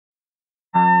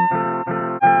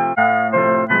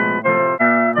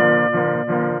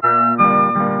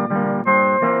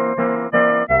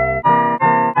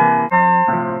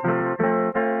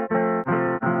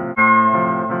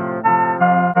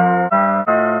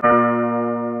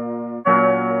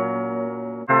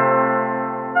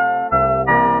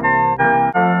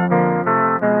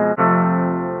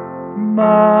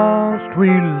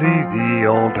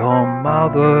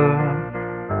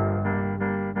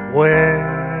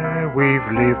we've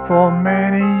lived for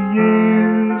many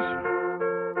years,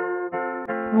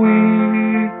 we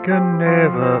can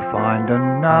never find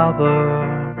another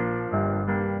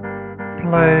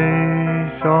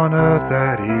place on earth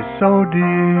that is so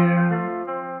dear.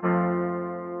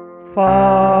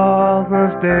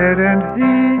 Father's dead and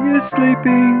he is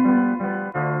sleeping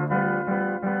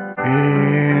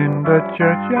in the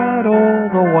churchyard all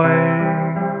the way.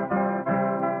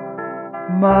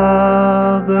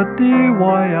 Mother dear,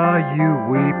 why are you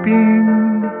weeping?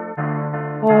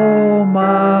 Oh,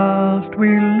 must we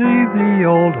leave the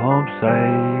old home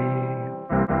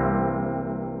safe?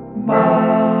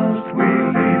 Must we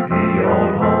leave the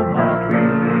old home? Must we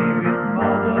leave it,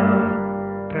 Mother?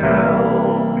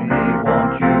 Tell me,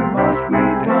 won't you? Must we?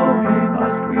 Tell me,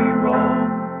 must we roam?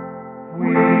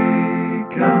 We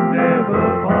can never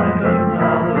find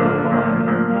another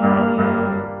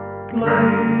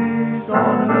place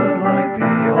on earth like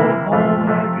the old home,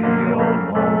 like the old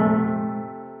home.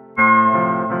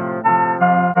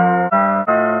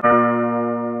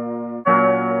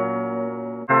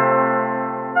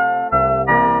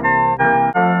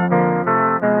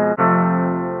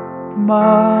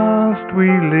 Must we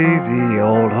leave the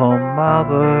old home,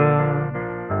 Mother,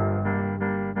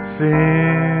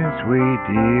 since we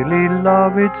dearly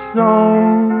love it so?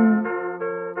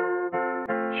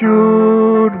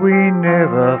 Should we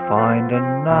never find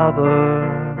another,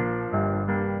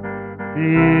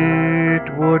 it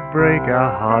would break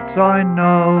our hearts, I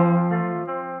know.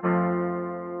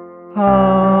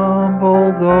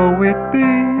 Humble though it be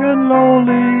and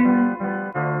lowly,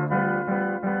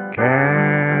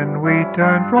 can we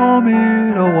turn from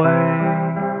it away?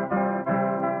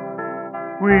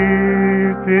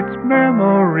 With its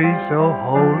memory so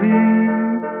holy,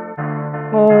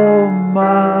 oh,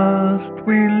 must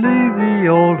we leave the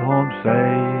old home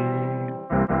safe?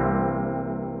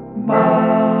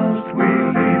 Must we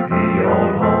leave the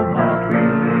old home? Must we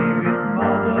leave it,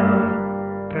 Mother?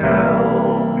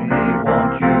 Tell me,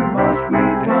 won't you? Must we?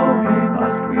 Tell me,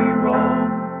 must we roam?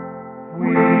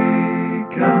 We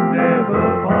can never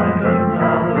find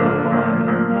another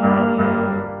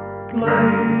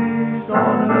place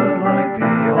on earth like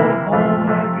the old home,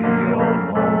 like the old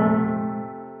home.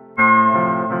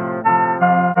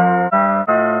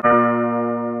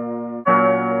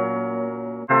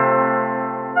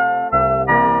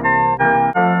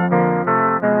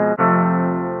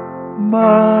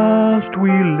 Must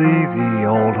we leave the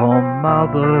old home,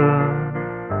 Mother,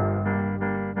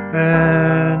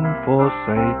 and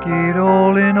forsake it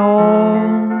all in all?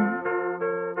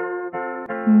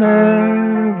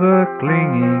 Never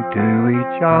clinging to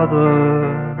each other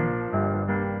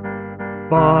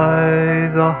by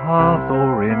the hearth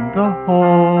or in the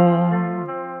hall.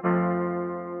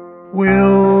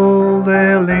 Will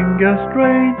there linger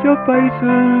stranger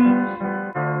faces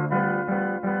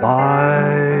by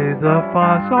the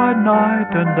fireside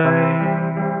night and day,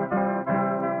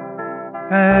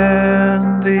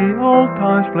 and the old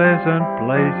times pleasant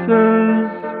places?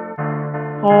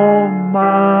 Oh,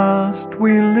 must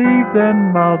we leave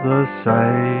them, Mother,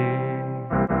 say?